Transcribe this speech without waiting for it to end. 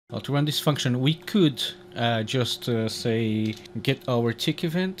Well, to run this function, we could just say get our tick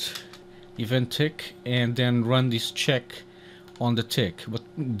event tick, and then run this check on the tick. But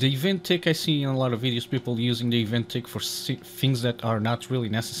the event tick, I see in a lot of videos people using the event tick for things that are not really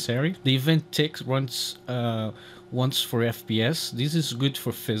necessary. The event tick runs once for FPS. This is good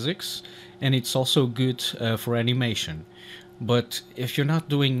for physics, and it's also good for animation. But if you're not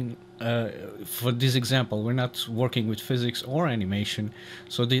doing, for this example, we're not working with physics or animation,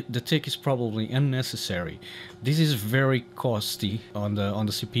 so the tick is probably unnecessary. This is very costly on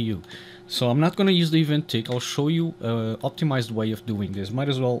the CPU. So I'm not going to use the event tick. I'll show you an optimized way of doing this. Might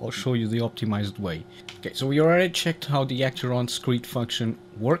as well I'll show you the optimized way. Okay, so we already checked how the actor on screen function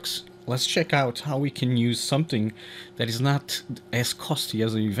works. Let's check out how we can use something that is not as costly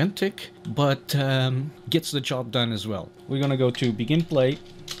as an event tick, but gets the job done as well. We're going to go to begin play.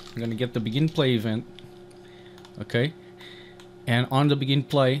 I'm going to get the begin play event. Okay, and on the begin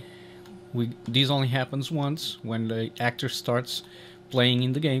play, this only happens once when the actor starts playing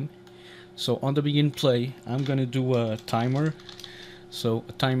in the game. So on the begin play, I'm gonna do a timer. So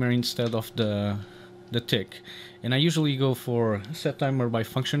a timer instead of the tick. And I usually go for set timer by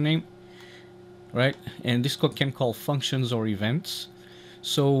function name, right? And this can call functions or events.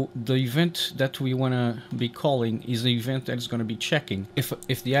 So the event that we wanna be calling is the event that is gonna be checking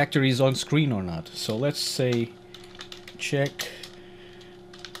if the actor is on screen or not. So let's say check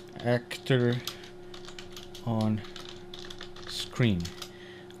actor on screen.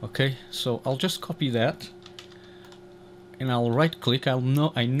 Okay, so I'll just copy that and I'll right click. I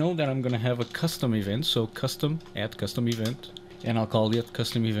know that I'm gonna have a custom event, so custom, add custom event, and I'll call it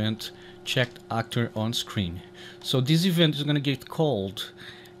custom event checked actor on screen. So this event is gonna get called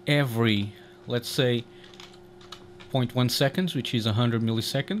every, let's say, 0.1 seconds, which is 100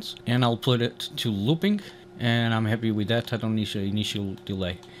 milliseconds, and I'll put it to looping, and I'm happy with that. I don't need an initial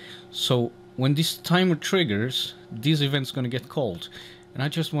delay. So when this timer triggers, this event's gonna get called. And I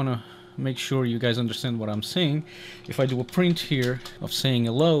just want to make sure you guys understand what I'm saying. If I do a print here of saying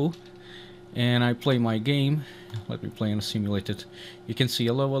hello, and I play my game, let me play in a simulated, you can see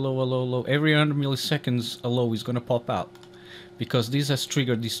hello, hello, hello, hello. Every 100 milliseconds, hello is going to pop out. Because this has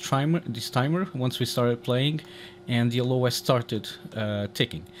triggered this timer once we started playing, and the hello has started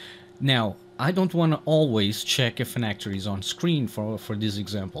ticking. Now, I don't want to always check if an actor is on screen for this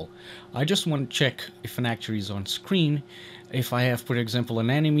example. I just want to check if an actor is on screen if I have, for example, an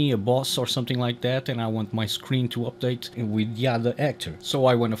enemy, a boss or something like that, and I want my screen to update with the other actor. So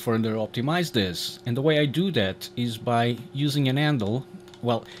I want to further optimize this. And the way I do that is by using an handle.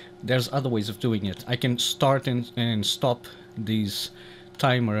 Well, there's other ways of doing it. I can start and stop this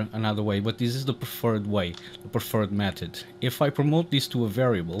timer another way, but this is the preferred way, the preferred method. If I promote this to a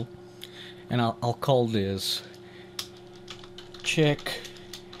variable, and I'll call this check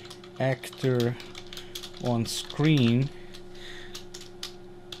actor on screen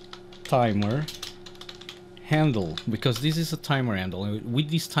timer handle, because this is a timer handle. With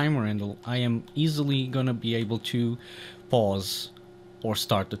this timer handle, I am easily gonna be able to pause or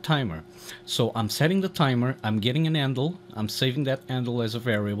start the timer. So I'm setting the timer, I'm getting an handle, I'm saving that handle as a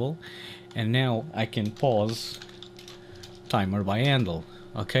variable, and now I can pause timer by handle.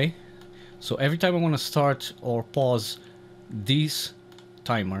 Okay, so every time I want to start or pause this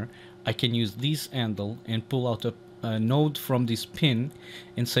timer, I can use this handle and pull out a node from this pin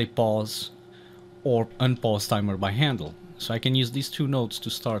and say pause or unpause timer by handle. So I can use these two nodes to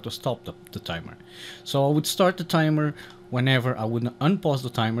start or stop the timer. So I would start the timer whenever I would unpause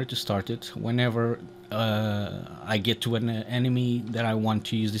the timer to start it whenever I get to an enemy that I want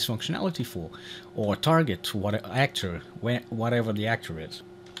to use this functionality for, or target, whatever the actor is.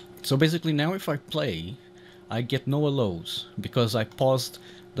 So basically now if I play, I get no hellos because I paused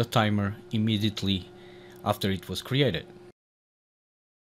the timer immediately after it was created.